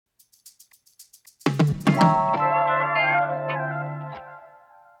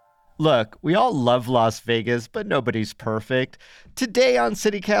Look, we all love Las Vegas, but nobody's perfect. Today on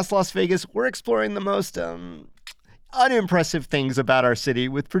CityCast Las Vegas, we're exploring the most unimpressive things about our city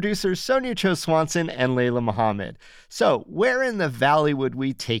with producers Sonia Cho Swanson and Layla Muhammad. So, where in the valley would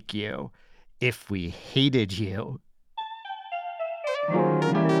we take you if we hated you?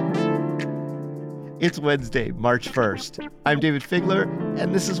 It's Wednesday, March 1st. I'm David Figler,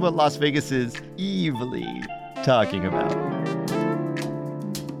 and this is what Las Vegas is evilly talking about.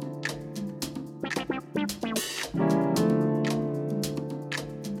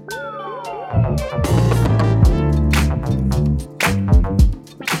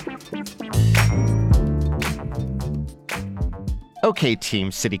 Okay,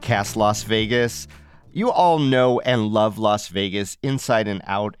 Team CityCast Las Vegas. You all know and love Las Vegas inside and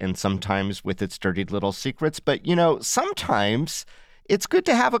out, and sometimes with its dirty little secrets. But, sometimes it's good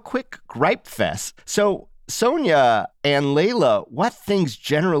to have a quick gripe fest. So, Sonia and Layla, what things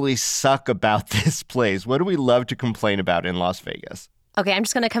generally suck about this place? What do we love to complain about in Las Vegas? Okay, I'm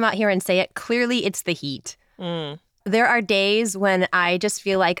just going to come out here and say it. Clearly, it's the heat. There are days when I just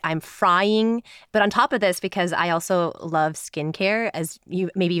feel like I'm frying. But on top of this, because I also love skincare, as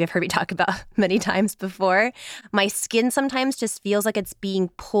maybe you've heard me talk about many times before, my skin sometimes just feels like it's being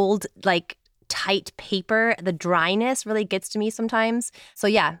pulled like tight paper. The dryness really gets to me sometimes. So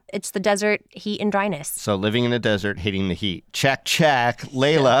yeah, it's the desert, heat, and dryness. So living in the desert, hating the heat. Check.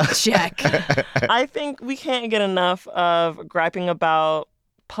 Layla. Check. I think we can't get enough of griping about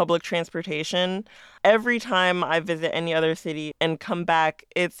public transportation. Every time I visit any other city and come back,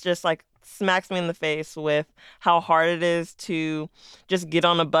 it's just like smacks me in the face with how hard it is to just get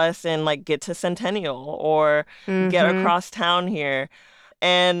on a bus and like get to Centennial or get across town here.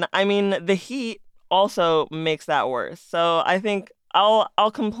 And I mean, the heat also makes that worse. So I think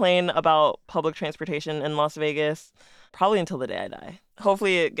I'll complain about public transportation in Las Vegas probably until the day I die.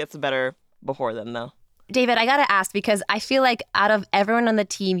 Hopefully it gets better before then, though. David, I got to ask, because I feel like out of everyone on the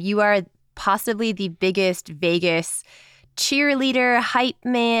team, you are possibly the biggest Vegas cheerleader, hype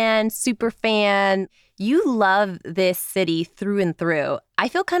man, super fan. You love this city through and through. I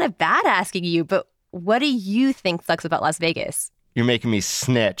feel kind of bad asking you, but what do you think sucks about Las Vegas? You're making me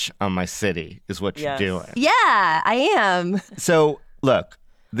snitch on my city is what you're doing. Yeah, I am. So, look,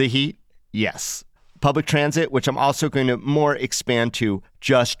 the heat, yes. Public transit, which I'm also going to more expand to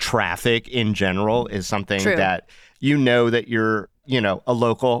just traffic in general, is something that that you're, a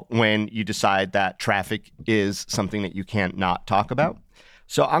local when you decide that traffic is something that you can't not talk about.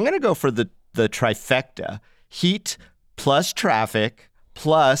 So I'm going to go for the trifecta: heat plus traffic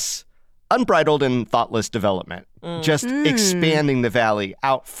plus unbridled and thoughtless development. Just expanding the valley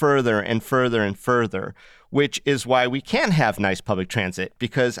out further and further and further, which is why we can't have nice public transit,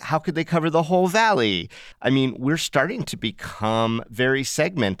 because how could they cover the whole valley? I mean, we're starting to become very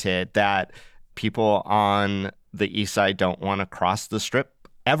segmented that people on the east side don't want to cross the strip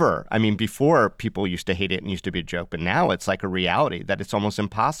ever. I mean, before people used to hate it and used to be a joke, but now it's like a reality that it's almost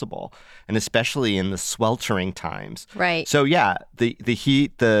impossible. And especially in the sweltering times. Right. So yeah, the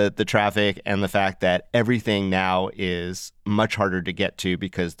heat, the traffic, and the fact that everything now is much harder to get to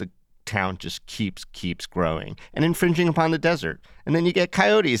because the town just keeps growing and infringing upon the desert. And then you get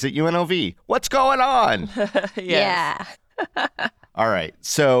coyotes at UNLV. What's going on? Yeah. All right.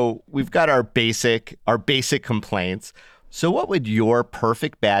 So we've got our basic complaints. So what would your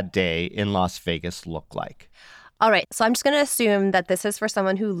perfect bad day in Las Vegas look like? All right. So I'm just going to assume that this is for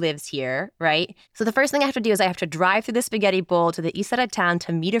someone who lives here, right? So the first thing I have to do is I have to drive through the Spaghetti Bowl to the east side of town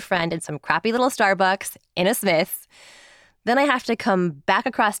to meet a friend in some crappy little Starbucks in a Smith's. Then I have to come back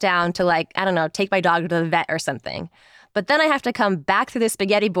across town to take my dog to the vet or something. But then I have to come back through the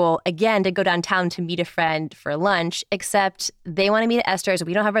Spaghetti Bowl again to go downtown to meet a friend for lunch, except they want to meet at Esther's.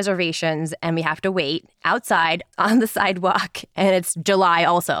 We don't have reservations, and we have to wait outside on the sidewalk, and it's July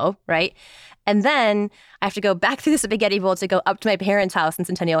also, right? And then I have to go back through the Spaghetti Bowl to go up to my parents' house in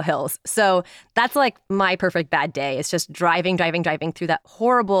Centennial Hills. So that's like my perfect bad day. It's just driving through that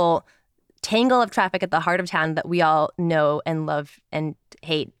horrible tangle of traffic at the heart of town that we all know and love and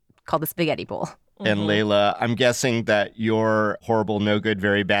hate, called the Spaghetti Bowl. And Layla, I'm guessing that your horrible, no good,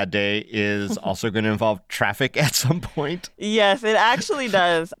 very bad day is also going to involve traffic at some point. Yes, it actually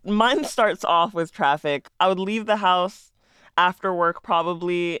does. Mine starts off with traffic. I would leave the house after work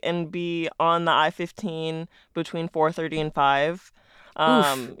probably and be on the I-15 between 4:30 and 5.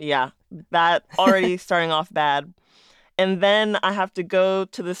 Yeah, that already starting off bad. And then I have to go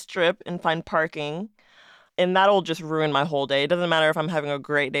to the Strip and find parking. And that'll just ruin my whole day. It doesn't matter if I'm having a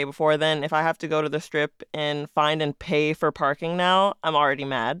great day before then. If I have to go to the Strip and find and pay for parking now, I'm already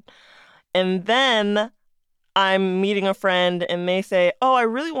mad. And then I'm meeting a friend and they say, oh, I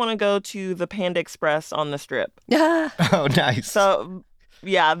really want to go to the Panda Express on the Strip. Oh, nice. So,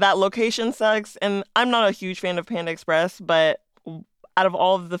 yeah, that location sucks. And I'm not a huge fan of Panda Express, but out of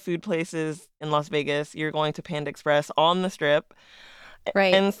all of the food places in Las Vegas, you're going to Panda Express on the Strip.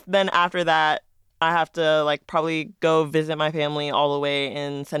 Right. And then after that, I have to like probably go visit my family all the way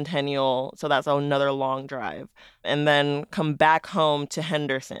in Centennial. So that's another long drive. And then come back home to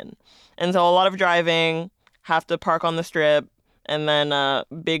Henderson. And so a lot of driving, have to park on the Strip, and then a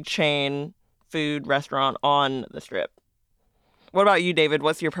big chain food restaurant on the Strip. What about you, David?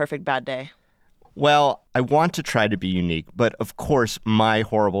 What's your perfect bad day? Well, I want to try to be unique, but of course, my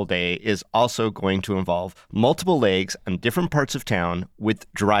horrible day is also going to involve multiple legs on different parts of town with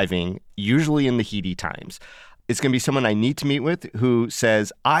driving, usually in the heady times. It's going to be someone I need to meet with who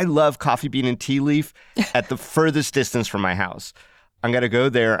says, I love coffee bean and tea leaf at the furthest distance from my house. I'm going to go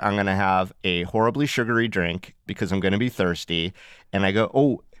there. I'm going to have a horribly sugary drink because I'm going to be thirsty. And I go,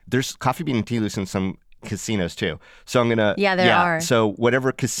 oh, there's coffee bean and tea leaves in some casinos too. So I'm going to... Yeah, there are. So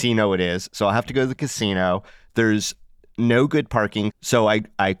whatever casino it is. So I'll have to go to the casino. There's no good parking. So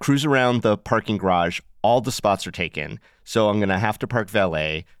I cruise around the parking garage. All the spots are taken. So I'm going to have to park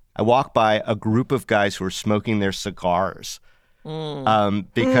valet. I walk by a group of guys who are smoking their cigars.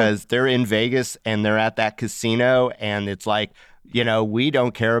 Because they're in Vegas and they're at that casino and it's like, you know, we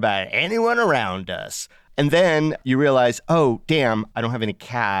don't care about anyone around us. And then you realize, oh, damn, I don't have any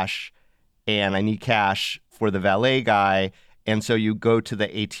cash and I need cash for the valet guy. And so you go to the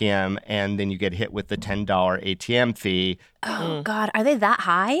ATM and then you get hit with the $10 ATM fee. Oh, God. Are they that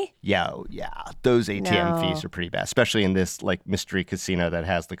high? Yeah. Those ATM fees are pretty bad, especially in this like mystery casino that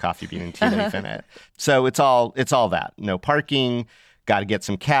has the coffee bean and tea leaf in it. So it's all that. No parking. Got to get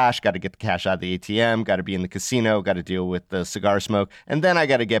some cash, got to get the cash out of the ATM, got to be in the casino, got to deal with the cigar smoke, and then I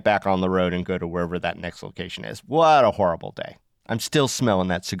got to get back on the road and go to wherever that next location is. What a horrible day. I'm still smelling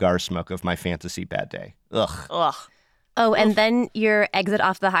that cigar smoke of my fantasy bad day. Ugh. Oh, and then your exit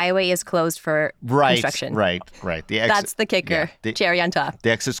off the highway is closed for construction. Right. That's the kicker. Yeah, Cherry on top. The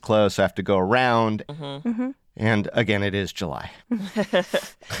exit's closed, so I have to go around. And again, it is July.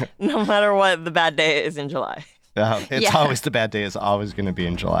 No matter what, the bad day is in July. It's always the bad day is always going to be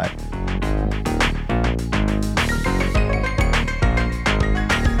in July.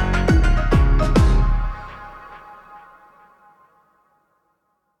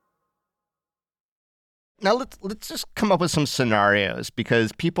 Now let's just come up with some scenarios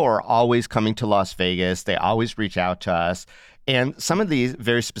because people are always coming to Las Vegas. They always reach out to us. And some of these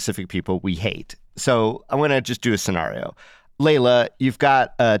very specific people we hate. So I want to just do a scenario. Layla, you've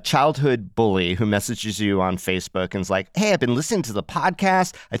got a childhood bully who messages you on Facebook and is like, hey, I've been listening to the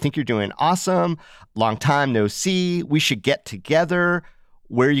podcast. I think you're doing awesome. Long time no see. We should get together.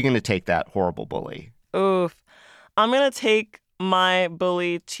 Where are you going to take that horrible bully? Oof. I'm going to take my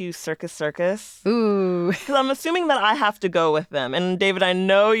bully to Circus Circus. Ooh. Because I'm assuming that I have to go with them. And David, I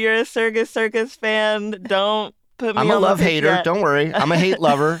know you're a Circus Circus fan. Don't put me I'm a on love the hater. yet. Don't worry. I'm a hate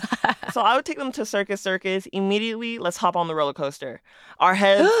lover. So I would take them to Circus Circus. Immediately, let's hop on the roller coaster. Our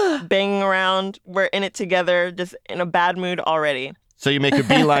heads banging around. We're in it together, just in a bad mood already. So you make a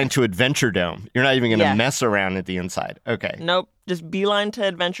beeline to Adventure Dome. You're not even going to mess around at the inside. Okay. Nope. Just beeline to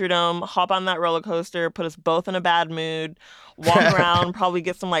Adventure Dome, hop on that roller coaster, put us both in a bad mood, walk around, probably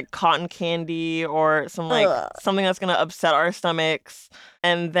get some like cotton candy or some like something that's going to upset our stomachs.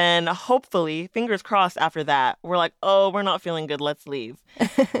 And then hopefully, fingers crossed after that, we're like, oh, we're not feeling good. Let's leave.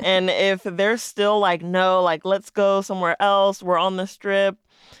 And if they're still like, no, like, let's go somewhere else. We're on the Strip.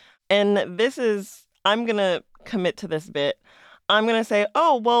 And I'm going to commit to this bit. I'm going to say,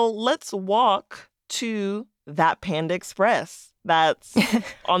 oh, well, let's walk to that Panda Express that's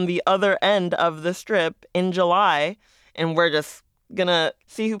on the other end of the Strip in July. And we're just going to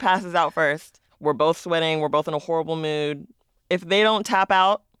see who passes out first. We're both sweating. We're both in a horrible mood. If they don't tap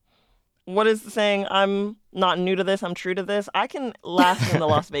out, what is the saying? I'm not new to this. I'm true to this. I can last in the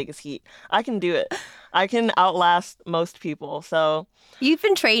Las Vegas heat. I can do it. I can outlast most people. So you've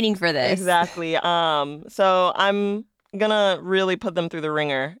been training for this. Exactly. So I'm gonna really put them through the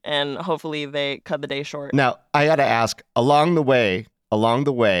ringer and hopefully they cut the day short. Now, I got to ask, along the way,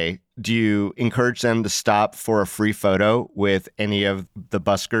 do you encourage them to stop for a free photo with any of the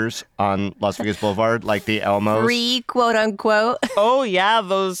buskers on Las Vegas Boulevard, like the Elmos? Free, quote unquote. Oh, yeah,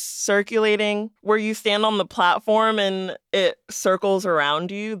 those circulating where you stand on the platform and it circles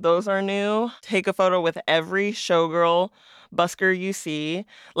around you. Those are new. Take a photo with every showgirl busker you see.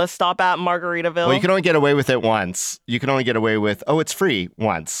 Let's stop at Margaritaville. Well, you can only get away with it once. You can only get away with, it's free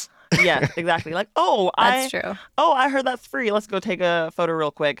once. Yes, exactly. Like, That's true. I heard that's free. Let's go take a photo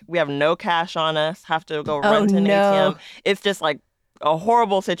real quick. We have no cash on us. Have to go Oh, run to an no. ATM. It's just like a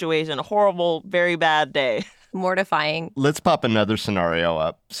horrible situation, a horrible, very bad day. Mortifying. Let's pop another scenario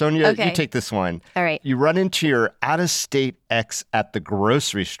up. Sonia, Okay. you take this one. All right. You run into your out-of-state ex at the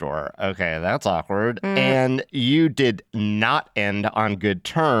grocery store. Okay, that's awkward. And you did not end on good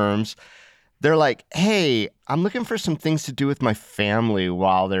terms. They're like, hey, I'm looking for some things to do with my family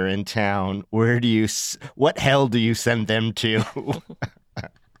while they're in town. What hell do you send them to?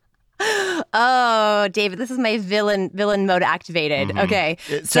 Oh, David, this is my villain mode activated. Okay.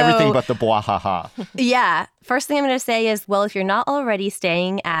 It's everything but the bwahaha. Yeah. First thing I'm going to say is, well, if you're not already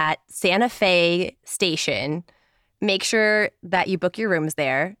staying at Santa Fe Station, make sure that you book your rooms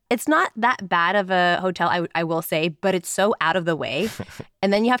there. It's not that bad of a hotel, I will say, but it's so out of the way.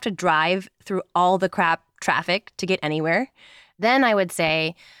 And then you have to drive through all the crap traffic to get anywhere. Then I would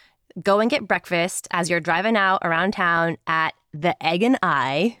say go and get breakfast as you're driving out around town at the Egg and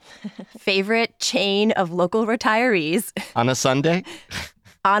I, favorite chain of local retirees. On a Sunday?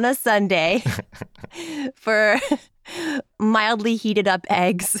 On a Sunday for mildly heated up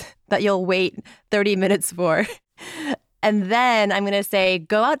eggs that you'll wait 30 minutes for. And then I'm going to say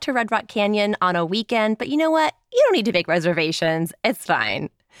go out to Red Rock Canyon on a weekend. But you know what? You don't need to make reservations. It's fine.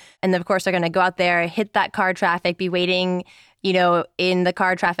 And of course, they're going to go out there, hit that car traffic, be waiting, in the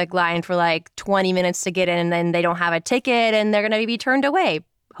car traffic line for like 20 minutes to get in. And then they don't have a ticket and they're going to be turned away,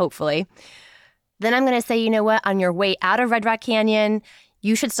 hopefully. Then I'm going to say, you know what? On your way out of Red Rock Canyon,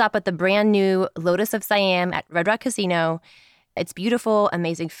 you should stop at the brand new Lotus of Siam at Red Rock Casino. It's beautiful,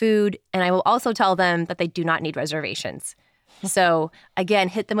 amazing food. And I will also tell them that they do not need reservations. So again,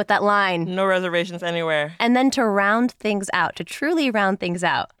 hit them with that line. No reservations anywhere. And then to round things out, to truly round things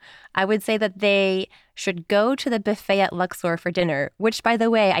out, I would say that they should go to the buffet at Luxor for dinner, which, by the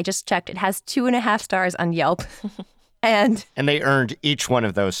way, I just checked, it has 2.5 stars on Yelp. And they earned each one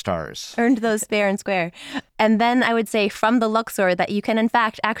of those stars. Earned those fair and square. And then I would say from the Luxor that you can, in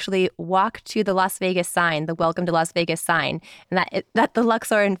fact, actually walk to the Las Vegas sign, the Welcome to Las Vegas sign, and that the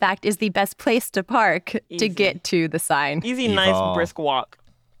Luxor, in fact, is the best place to park to get to the sign. Easy, Evil. nice, brisk walk.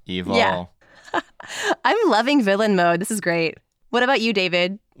 Evil. Yeah. I'm loving villain mode. This is great. What about you,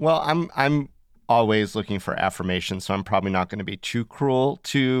 David? Well, I'm always looking for affirmation, so I'm probably not going to be too cruel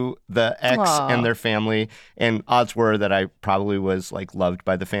to the ex and their family. And odds were that I probably was like loved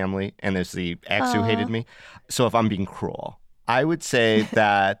by the family, and there's the ex who hated me. So if I'm being cruel, I would say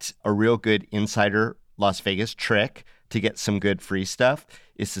that a real good insider Las Vegas trick to get some good free stuff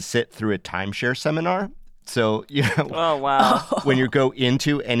is to sit through a timeshare seminar. So, oh, wow. When you go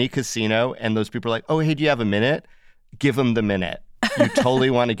into any casino and those people are like, oh, hey, do you have a minute? Give them the minute. You totally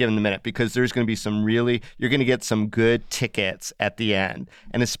want to give them the minute because there's going to be you're going to get some good tickets at the end.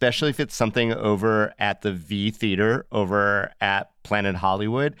 And especially if it's something over at the V Theater over at Planet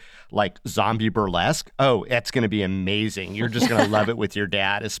Hollywood, like zombie burlesque. Oh, it's going to be amazing. You're just going to love it with your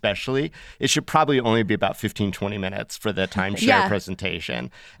dad, especially. It should probably only be about 15, 20 minutes for the timeshare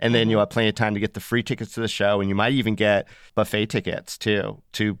presentation. And then you'll have plenty of time to get the free tickets to the show. And you might even get buffet tickets too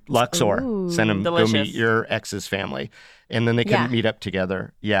to Luxor. Ooh, send them, delicious. go meet your ex's family. And then they can meet up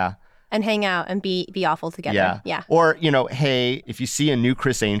together. Yeah. And hang out and be awful together. Yeah. Or, hey, if you see a new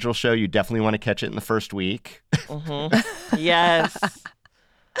Chris Angel show, you definitely want to catch it in the first week. Mm-hmm. Yes.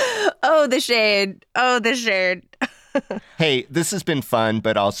 Oh, the shade. Hey, this has been fun,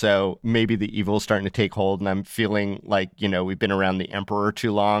 but also maybe the evil's starting to take hold, and I'm feeling like, we've been around the Emperor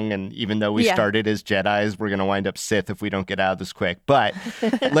too long, and even though we started as Jedis, we're going to wind up Sith if we don't get out of this quick. But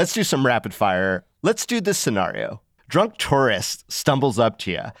let's do some rapid fire. Let's do this scenario. Drunk tourist stumbles up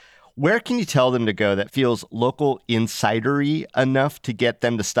to you. Where can you tell them to go that feels local insidery enough to get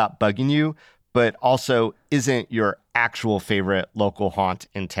them to stop bugging you, but also isn't your actual favorite local haunt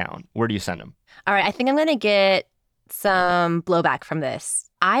in town? Where do you send them? All right, I think I'm going to get some blowback from this.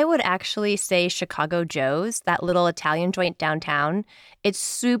 I would actually say Chicago Joe's, that little Italian joint downtown. It's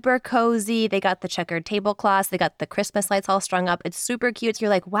super cozy. They got the checkered tablecloths. They got the Christmas lights all strung up. It's super cute. So you're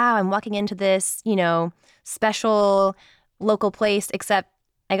like, wow, I'm walking into this, special local place, except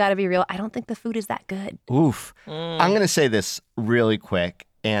I got to be real, I don't think the food is that good. Oof. I'm going to say this really quick.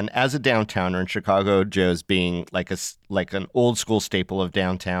 And as a downtowner in Chicago Joe's being like an old school staple of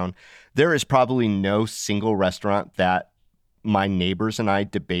downtown, there is probably no single restaurant that my neighbors and I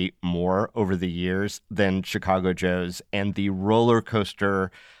debate more over the years than Chicago Joe's and the roller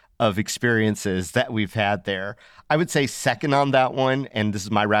coaster of experiences that we've had there. I would say second on that one, and this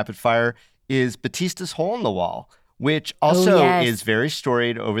is my rapid fire, is Batista's Hole in the Wall, which also is very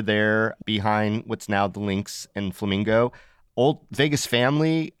storied over there behind what's now the Lynx and Flamingo. old Vegas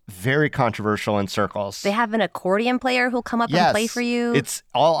family, very controversial in circles. They have an accordion player who'll come up and play for you. It's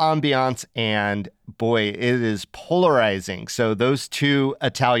all ambiance, and boy, it is polarizing. So those two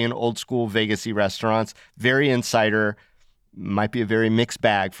Italian old school Vegas-y restaurants, very insider, might be a very mixed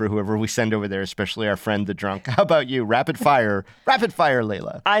bag for whoever we send over there, especially our friend the drunk. How about you? Rapid fire,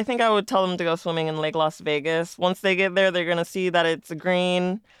 Layla. I think I would tell them to go swimming in Lake Las Vegas. Once they get there, they're going to see that it's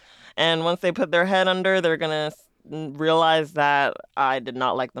green. And once they put their head under, they're going to realize that I did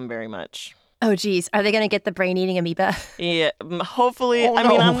not like them very much. Oh, geez. Are they going to get the brain-eating amoeba? Yeah, hopefully. Oh, I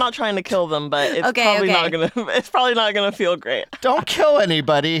mean, I'm not trying to kill them, but it's probably not gonna feel great. Don't kill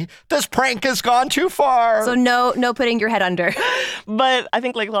anybody. This prank has gone too far. So no putting your head under. But I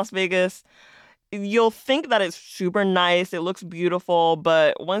think Lake Las Vegas, you'll think that it's super nice. It looks beautiful.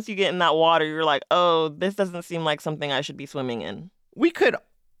 But once you get in that water, you're like, oh, this doesn't seem like something I should be swimming in. We could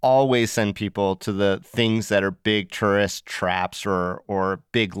always send people to the things that are big tourist traps or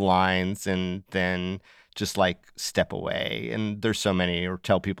big lines and then just like step away. And there's so many, or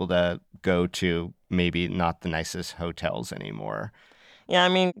tell people to go to maybe not the nicest hotels anymore. Yeah, I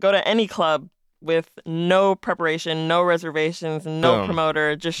mean, go to any club with no preparation, no reservations, no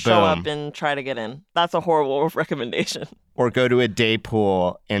promoter. Just show up and try to get in. That's a horrible recommendation. Or go to a day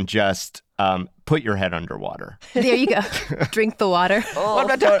pool and just put your head underwater. There you go. Drink the water.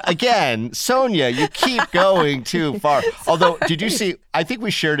 What about again, Sonia, you keep going too far. Although, did you see, I think we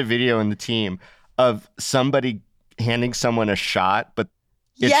shared a video in the team of somebody handing someone a shot, but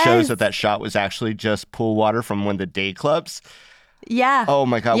it shows that shot was actually just pool water from one of the day clubs. Yeah. Oh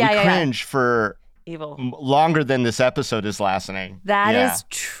my God, we cringe for evil longer than this episode is lasting. That is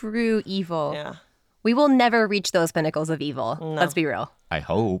true evil. Yeah. We will never reach those pinnacles of evil. No. Let's be real. I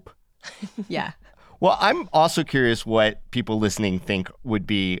hope. Yeah. Well, I'm also curious what people listening think would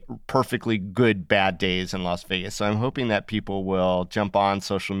be perfectly good bad days in Las Vegas. So I'm hoping that people will jump on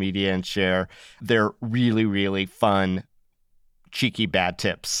social media and share their really, really fun, cheeky bad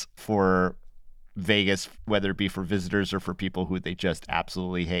tips for Vegas, whether it be for visitors or for people who they just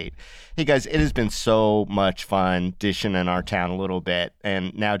absolutely hate. Hey guys, it has been so much fun dishing in our town a little bit.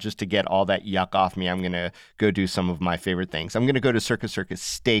 And now just to get all that yuck off me, I'm going to go do some of my favorite things. I'm going to go to Circus Circus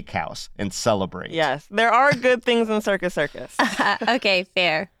Steakhouse and celebrate. Yes, there are good things in Circus Circus. Okay,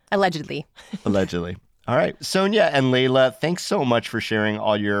 fair. Allegedly. Allegedly. All right, Sonia and Layla, thanks so much for sharing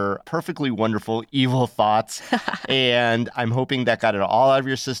all your perfectly wonderful, evil thoughts. And I'm hoping that got it all out of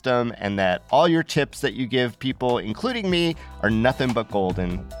your system and that all your tips that you give people, including me, are nothing but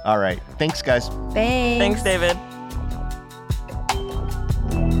golden. All right, thanks, guys. Thanks. Thanks, David.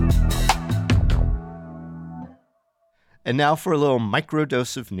 And now for a little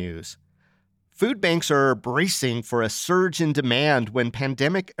microdose of news. Food banks are bracing for a surge in demand when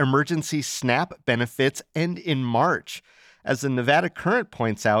pandemic emergency SNAP benefits end in March. As the Nevada Current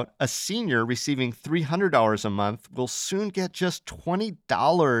points out, a senior receiving $300 a month will soon get just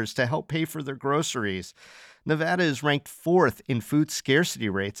 $20 to help pay for their groceries. Nevada is ranked 4th in food scarcity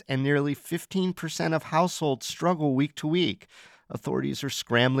rates, and nearly 15% of households struggle week to week. Authorities are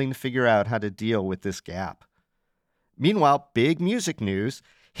scrambling to figure out how to deal with this gap. Meanwhile, big music news.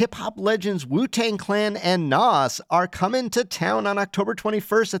 Hip-hop legends Wu-Tang Clan and Nas are coming to town on October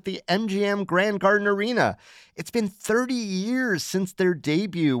 21st at the MGM Grand Garden Arena. It's been 30 years since their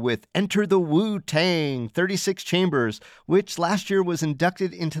debut with Enter the Wu-Tang, 36 Chambers, which last year was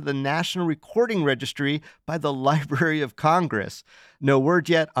inducted into the National Recording Registry by the Library of Congress. No word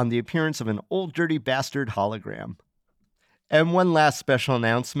yet on the appearance of an Old Dirty Bastard hologram. And one last special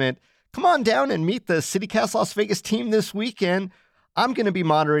announcement. Come on down and meet the CityCast Las Vegas team this weekend. I'm going to be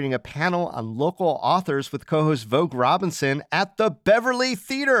moderating a panel on local authors with co-host Vogue Robinson at the Beverly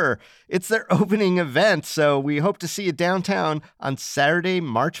Theater. It's their opening event, so we hope to see you downtown on Saturday,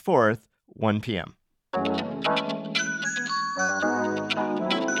 March 4th, 1 p.m.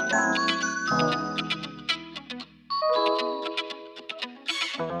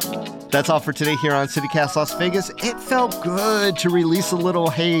 That's all for today here on CityCast Las Vegas. It felt good to release a little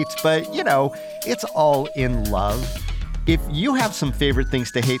hate, but, you know, it's all in love. If you have some favorite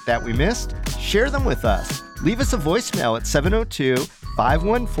things to hate that we missed, share them with us. Leave us a voicemail at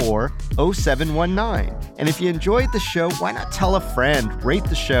 702-514-0719. And if you enjoyed the show, why not tell a friend, rate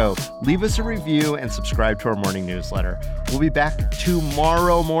the show, leave us a review, and subscribe to our morning newsletter. We'll be back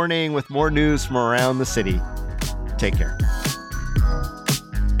tomorrow morning with more news from around the city. Take care.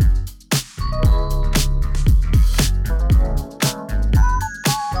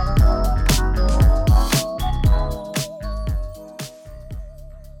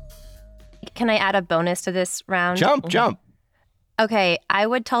 Can I add a bonus to this round? Jump. Okay, I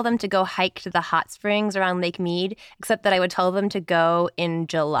would tell them to go hike to the hot springs around Lake Mead, except that I would tell them to go in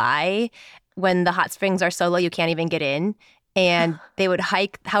July when the hot springs are so low you can't even get in. And they would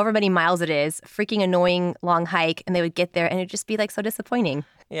hike however many miles it is, freaking annoying long hike, and they would get there and it'd just be like so disappointing.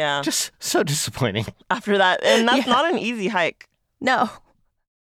 Yeah. Just so disappointing. After that. And that's not an easy hike. No.